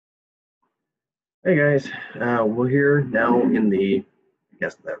Hey guys, we're here now in the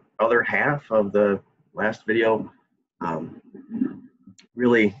other half of the last video, um,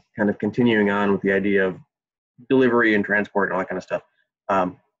 really kind of continuing on with the idea of delivery and transport and all that kind of stuff.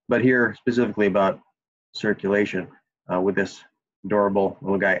 Um, but here specifically about circulation with this adorable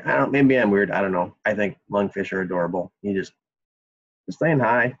little guy. I don't, maybe I'm weird. I don't know. I think lungfish are adorable. He just saying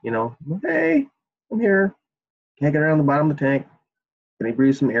hi, Hey, I'm here. Can't get around the bottom of the tank. Can he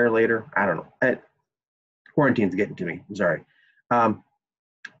breathe some air later? I don't know. Quarantine's getting to me. I'm sorry. Um,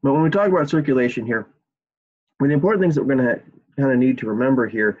 But when we talk about circulation here, one of the important things that we're going to kind of need to remember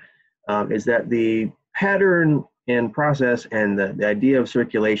here is that the pattern and process and the idea of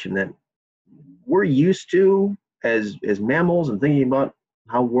circulation that we're used to as mammals and thinking about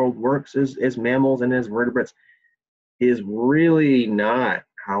how world works as mammals and as vertebrates is really not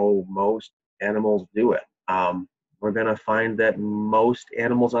how most animals do it. We're going to find that most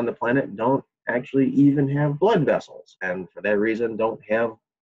animals on the planet don't actually even have blood vessels, and for that reason don't have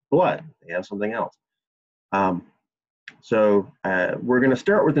blood. They have something else. Um, so we're going to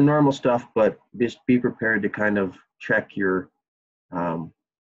start with the normal stuff, but just be prepared to kind of check your um,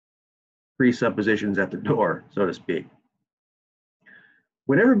 presuppositions at the door, so to speak.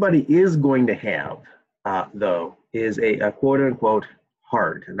 What everybody is going to have, though, is a quote unquote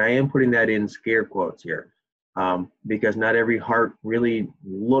heart. And I am putting that in scare quotes here because not every heart really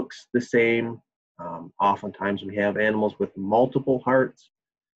looks the same. Oftentimes we have animals with multiple hearts.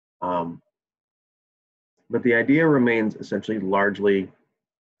 Um, but the idea remains essentially largely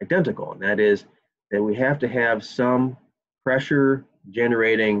identical, and that is that we have to have some pressure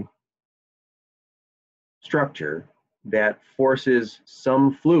generating structure that forces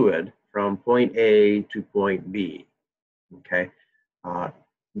some fluid from point A to point B. Okay. Uh,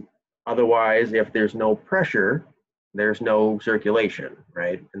 Otherwise, if there's no pressure, there's no circulation,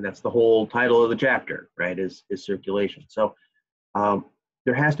 right? And that's the whole title of the chapter, right? Is circulation. So um,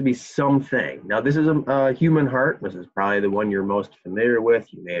 there has to be something. Now, this is a human heart. This is probably the one you're most familiar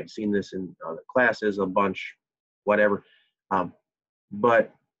with. You may have seen this in other classes a bunch, whatever.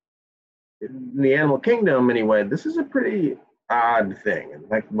 But in the animal kingdom, anyway, this is a pretty odd thing. In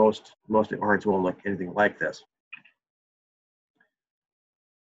fact, most hearts won't look anything like this.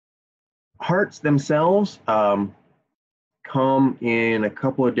 Hearts themselves come in a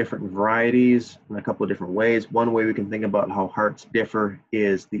couple of different varieties, in a couple of different ways. One way we can think about how hearts differ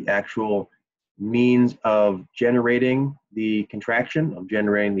is the actual means of generating the contraction, of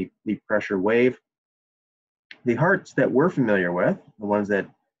generating the pressure wave. The hearts that we're familiar with, the ones that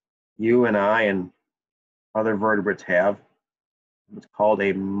you and I and other vertebrates have, it's called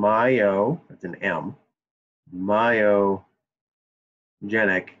a that's an M, myogenic,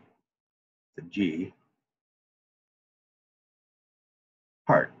 the G,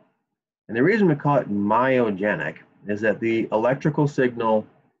 heart. And the reason we call it myogenic is that the electrical signal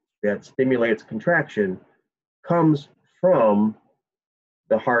that stimulates contraction comes from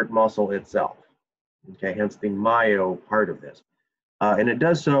the heart muscle itself. Okay, hence the myo part of this. And it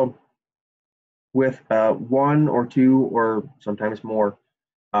does so with one or two or sometimes more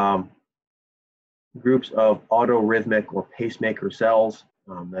um, groups of autorhythmic or pacemaker cells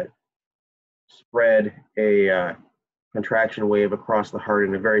that spread a contraction wave across the heart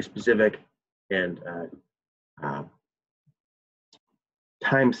in a very specific and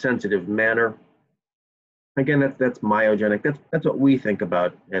time-sensitive manner. Again, that's myogenic. That's what we think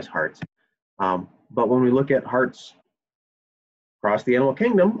about as hearts. But when we look at hearts across the animal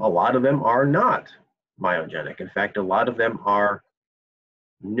kingdom, a lot of them are not myogenic. In fact, a lot of them are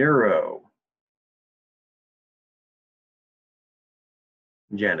neurogenic.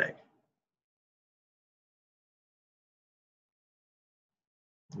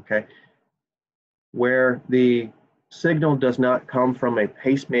 Okay, where the signal does not come from a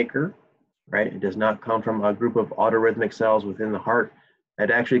pacemaker, right? It does not come from a group of autorhythmic cells within the heart. It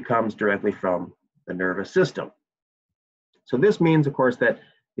actually comes directly from the nervous system. So this means, of course, that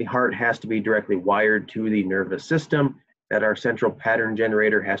the heart has to be directly wired to the nervous system, that our central pattern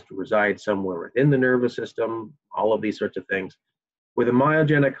generator has to reside somewhere within the nervous system, all of these sorts of things. With a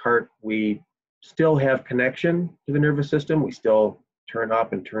myogenic heart, we still have connection to the nervous system. We still turn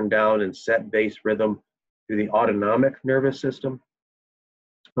up and turn down and set base rhythm through the autonomic nervous system,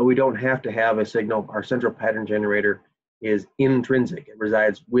 but we don't have to have a signal. Our central pattern generator is intrinsic. It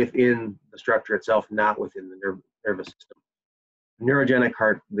resides within the structure itself, not within the nervous system. Neurogenic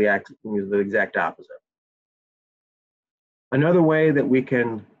heart, the exact opposite. Another way that we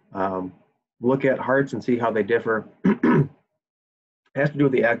can look at hearts and see how they differ has to do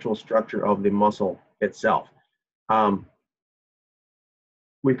with the actual structure of the muscle itself.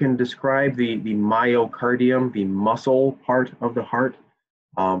 We can describe the myocardium, the muscle part of the heart,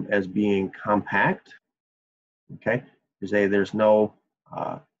 as being compact. Okay, there's no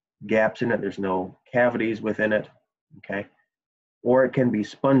gaps in it, there's no cavities within it. Okay, or it can be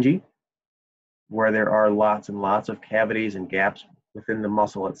spongy, where there are lots and lots of cavities and gaps within the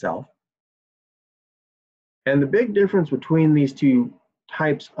muscle itself. And the big difference between these two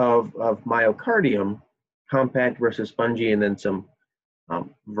types of myocardium, compact versus spongy, and then some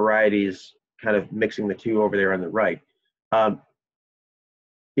varieties kind of mixing the two over there on the right,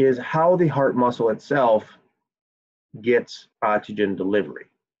 is how the heart muscle itself gets oxygen delivery.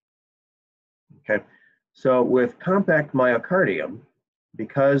 Okay, so with compact myocardium,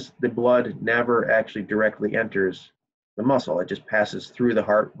 because the blood never actually directly enters the muscle, it just passes through the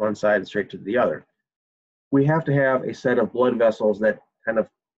heart one side straight to the other, we have to have a set of blood vessels that kind of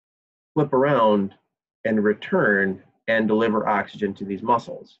flip around and return and deliver oxygen to these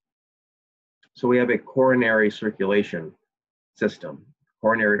muscles. So we have a coronary circulation system,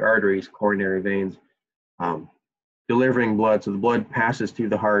 coronary arteries, coronary veins, delivering blood. So the blood passes through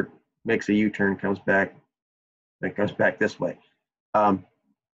the heart, makes a U-turn, comes back, and comes back this way.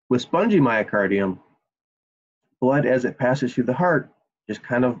 With spongy myocardium, blood as it passes through the heart just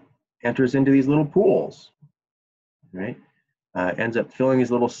kind of enters into these little pools, right? Ends up filling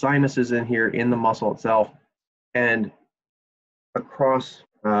these little sinuses in here in the muscle itself, and across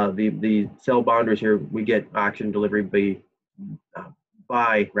the cell boundaries here, we get oxygen delivery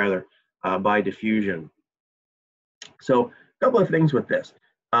by diffusion. So a couple of things with this.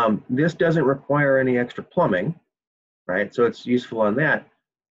 This doesn't require any extra plumbing, right? So it's useful on that.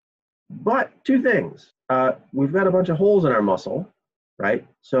 But two things. We've got a bunch of holes in our muscle, right?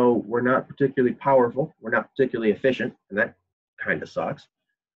 So we're not particularly powerful. We're not particularly efficient, and that kind of sucks.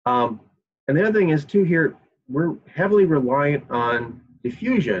 And the other thing is, too, here, we're heavily reliant on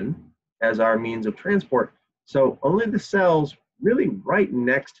diffusion as our means of transport. So only the cells really right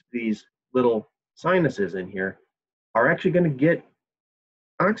next to these little sinuses in here are actually going to get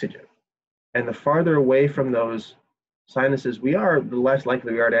oxygen. And the farther away from those sinuses we are, the less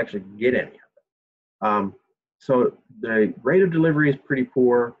likely we are to actually get any of it. So the rate of delivery is pretty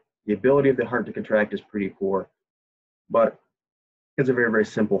poor. The ability of the heart to contract is pretty poor, but it's a very, very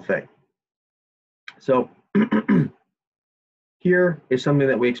simple thing. So here is something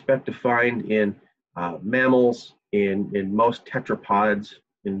that we expect to find in mammals, in most tetrapods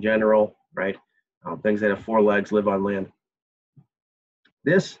in general, right? Things that have 4 legs, live on land.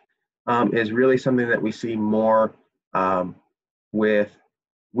 This is really something that we see more with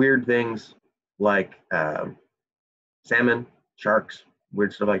weird things like salmon, sharks,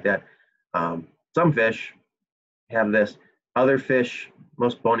 weird stuff like that. Some fish have this. Other fish,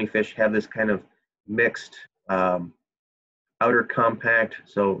 most bony fish, have this kind of mixed outer compact,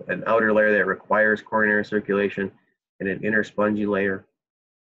 so an outer layer that requires coronary circulation, and an inner spongy layer.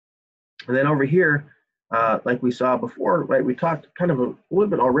 And then over here, like we saw before, right, we talked kind of a little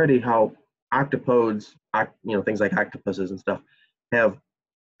bit already how octopods, things like octopuses and stuff, have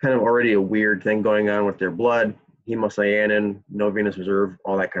kind of already a weird thing going on with their blood, hemocyanin, no venous reserve,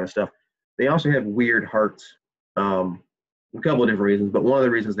 all that kind of stuff. They also have weird hearts, a couple of different reasons, but one of the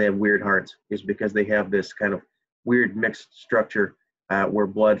reasons they have weird hearts is because they have this kind of weird mixed structure where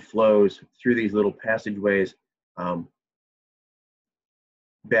blood flows through these little passageways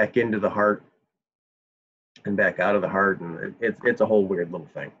back into the heart and back out of the heart, and it's a whole weird little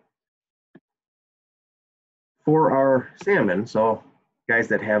thing. For our salmon, so guys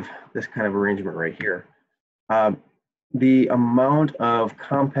that have this kind of arrangement right here, the amount of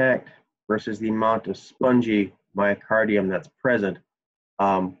compact versus the amount of spongy myocardium that's present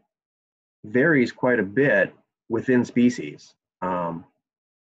varies quite a bit within species. And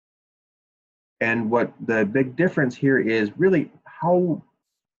what the big difference here is really how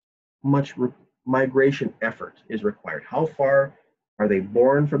much migration effort is required. How far are they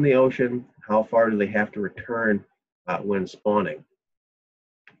born from the ocean? How far do they have to return when spawning?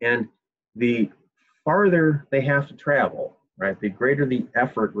 And the farther they have to travel, right, the greater the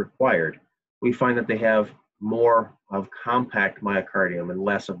effort required, we find that they have more of compact myocardium and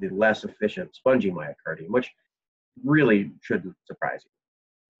less of the less efficient spongy myocardium, which really shouldn't surprise you.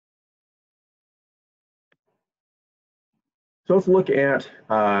 So let's look at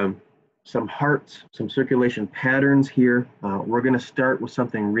some hearts, some circulation patterns here. We're going to start with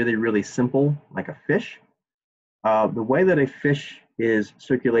something really, really simple, like a fish. The way that a fish's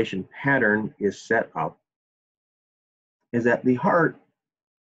circulation pattern is set up is that the heart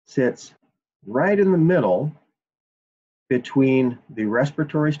sits right in the middle between the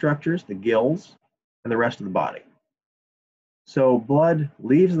respiratory structures, the gills, and the rest of the body. So blood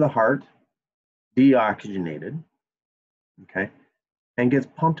leaves the heart deoxygenated, okay, and gets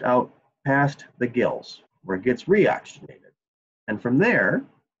pumped out past the gills where it gets reoxygenated. And from there,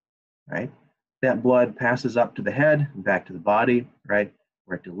 right, that blood passes up to the head and back to the body, right,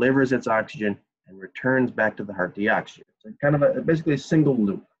 where it delivers its oxygen and returns back to the heart deoxygenated. So kind of basically a single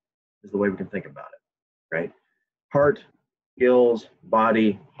loop is the way we can think about it, right? Heart, gills,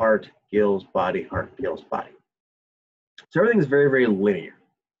 body, heart, gills, body, heart, gills, body. So everything is very, very linear,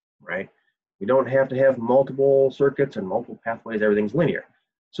 right? We don't have to have multiple circuits and multiple pathways. Everything's linear.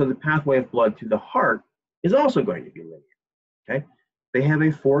 So the pathway of blood to the heart is also going to be linear, okay? They have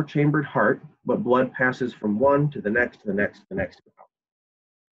a 4-chambered heart, but blood passes from one to the next, to the next, to the next.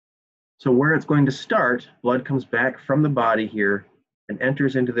 So where it's going to start, blood comes back from the body here and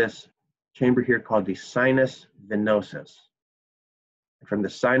enters into this chamber here called the sinus venosus. And from the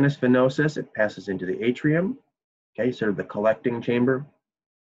sinus venosus, it passes into the atrium, okay, sort of the collecting chamber.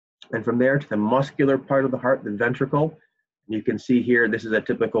 And from there to the muscular part of the heart, the ventricle. You can see here, this is a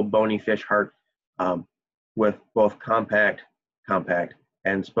typical bony fish heart with both compact,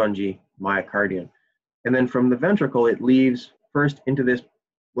 and spongy myocardium. And then from the ventricle, it leaves first into this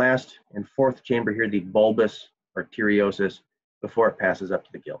last and 4th chamber here, the bulbous arteriosus, before it passes up to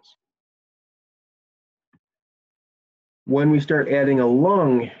the gills. When we start adding a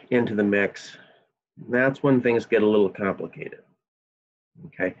lung into the mix, that's when things get a little complicated.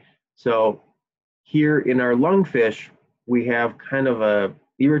 Okay, so here in our lungfish, we have kind of a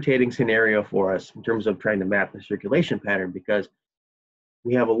irritating scenario for us in terms of trying to map the circulation pattern, because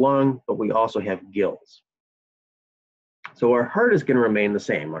we have a lung, but we also have gills. So our heart is going to remain the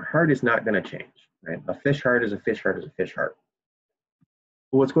same. Our heart is not going to change, right? A fish heart is a fish heart is a fish heart.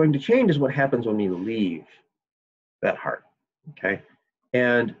 But what's going to change is what happens when we leave that heart, okay?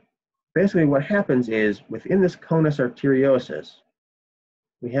 And basically what happens is within this conus arteriosus,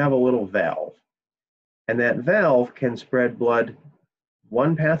 we have a little valve. And that valve can spread blood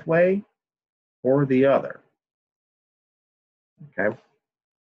one pathway or the other, okay?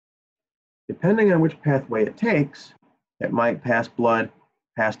 Depending on which pathway it takes, it might pass blood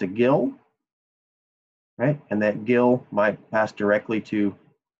past a gill, right? And that gill might pass directly to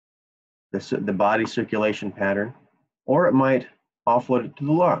the body circulation pattern, or it might offload it to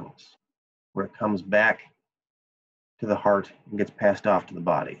the lungs, where it comes back to the heart and gets passed off to the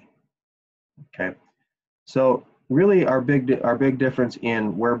body, okay? So really our big difference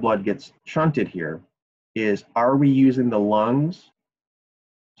in where blood gets shunted here is, are we using the lungs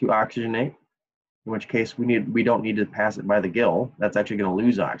to oxygenate? In which case we don't need to pass it by the gill. That's actually going to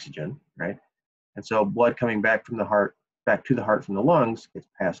lose oxygen, right? And so blood coming back from the heart, back to the heart from the lungs, gets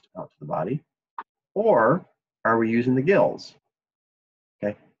passed out to the body. Or are we using the gills?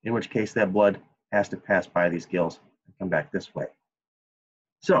 Okay, in which case that blood has to pass by these gills and come back this way.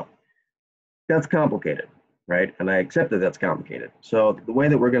 So that's complicated, right? And I accept that that's complicated. So the way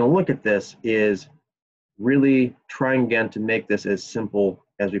that we're going to look at this is really trying again to make this as simple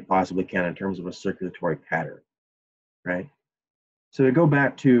as we possibly can in terms of a circulatory pattern, right? So we go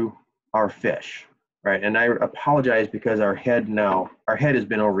back to our fish, right? And I apologize because our head has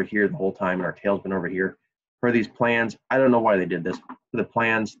been over here the whole time and our tail's been over here. For these plans, I don't know why they did this. For the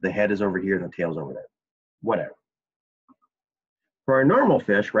plans, the head is over here and the tail's over there, whatever. For our normal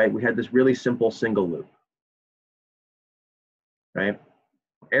fish, right, we had this really simple single loop, right?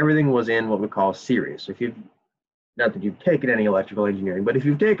 Everything was in what we call series. So if you've, not that you've taken any electrical engineering, but if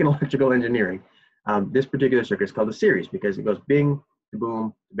you've taken electrical engineering, this particular circuit is called a series because it goes bing to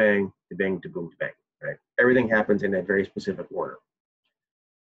boom to bang to bing to boom to bang, right? Everything happens in that very specific order.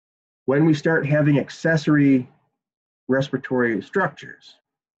 When we start having accessory respiratory structures,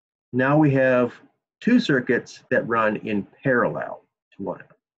 now we have 2 circuits that run in parallel to one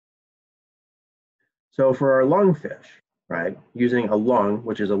another. So for our lungfish, right, using a lung,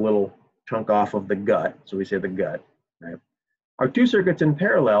 which is a little chunk off of the gut, so we say the gut, right? Our 2 circuits in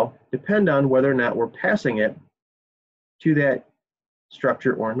parallel depend on whether or not we're passing it to that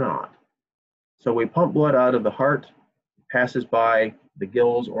structure or not. So we pump blood out of the heart, passes by the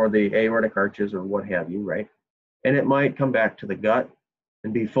gills or the aortic arches or what have you, right? And it might come back to the gut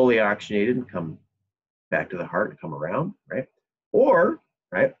and be fully oxygenated and come back to the heart and come around, right? Or,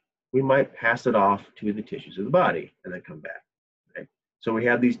 right, we might pass it off to the tissues of the body and then come back, right? So we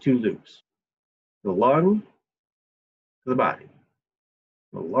have these 2 loops, the lung to the body,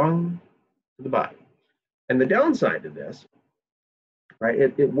 the lung to the body. And the downside to this, right,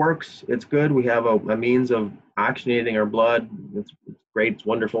 it works, it's good. We have a means of oxygenating our blood. It's great, it's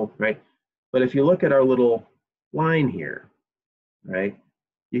wonderful, right? But if you look at our little line here, right,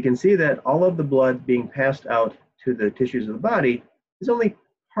 you can see that all of the blood being passed out to the tissues of the body is only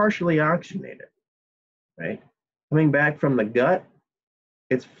partially oxygenated, right? Coming back from the gut,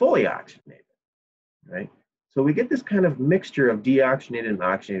 it's fully oxygenated, right? So we get this kind of mixture of deoxygenated and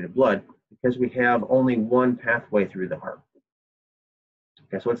oxygenated blood because we have only one pathway through the heart.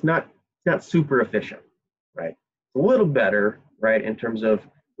 Okay, so it's not super efficient, right? It's a little better, right, in terms of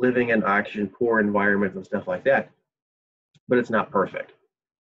living in oxygen poor environments and stuff like that, but it's not perfect.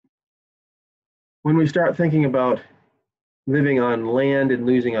 When we start thinking about living on land and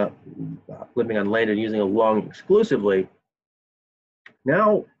using a lung exclusively,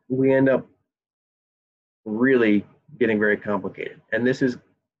 now we end up really getting very complicated. And this is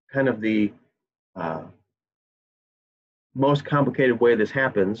kind of the most complicated way this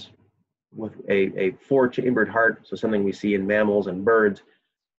happens with a four-chambered heart, so something we see in mammals and birds,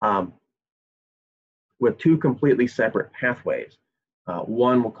 with two completely separate pathways.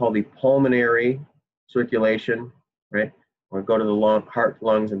 One we'll call the pulmonary circulation, right? We'll go to the heart,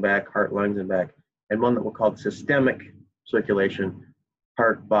 lungs, and back, heart, lungs, and back. And one that we'll call the systemic circulation,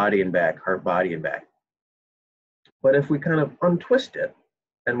 heart, body, and back, heart, body, and back. But if we kind of untwist it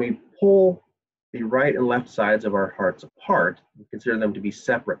and we pull the right and left sides of our hearts apart and consider them to be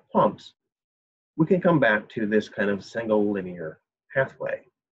separate pumps, we can come back to this kind of single linear pathway,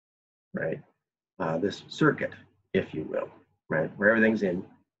 right? This circuit, if you will, right? Where everything's in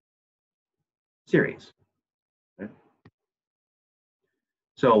series. Right?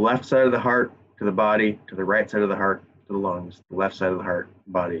 So left side of the heart to the body, to the right side of the heart to the lungs, the left side of the heart,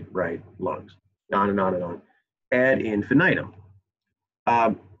 body, right, lungs, on and on and on, ad infinitum.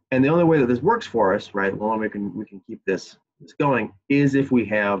 And the only way that this works for us, right, the only way we can keep this going is if we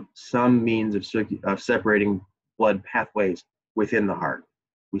have some means of separating blood pathways within the heart.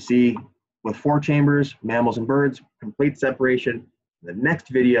 We see with four chambers, mammals and birds, complete separation. In the next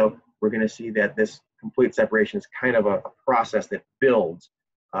video, we're going to see that this complete separation is kind of a process that builds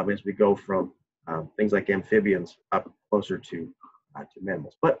as we go from things like amphibians up closer to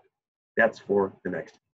mammals. But that's for the next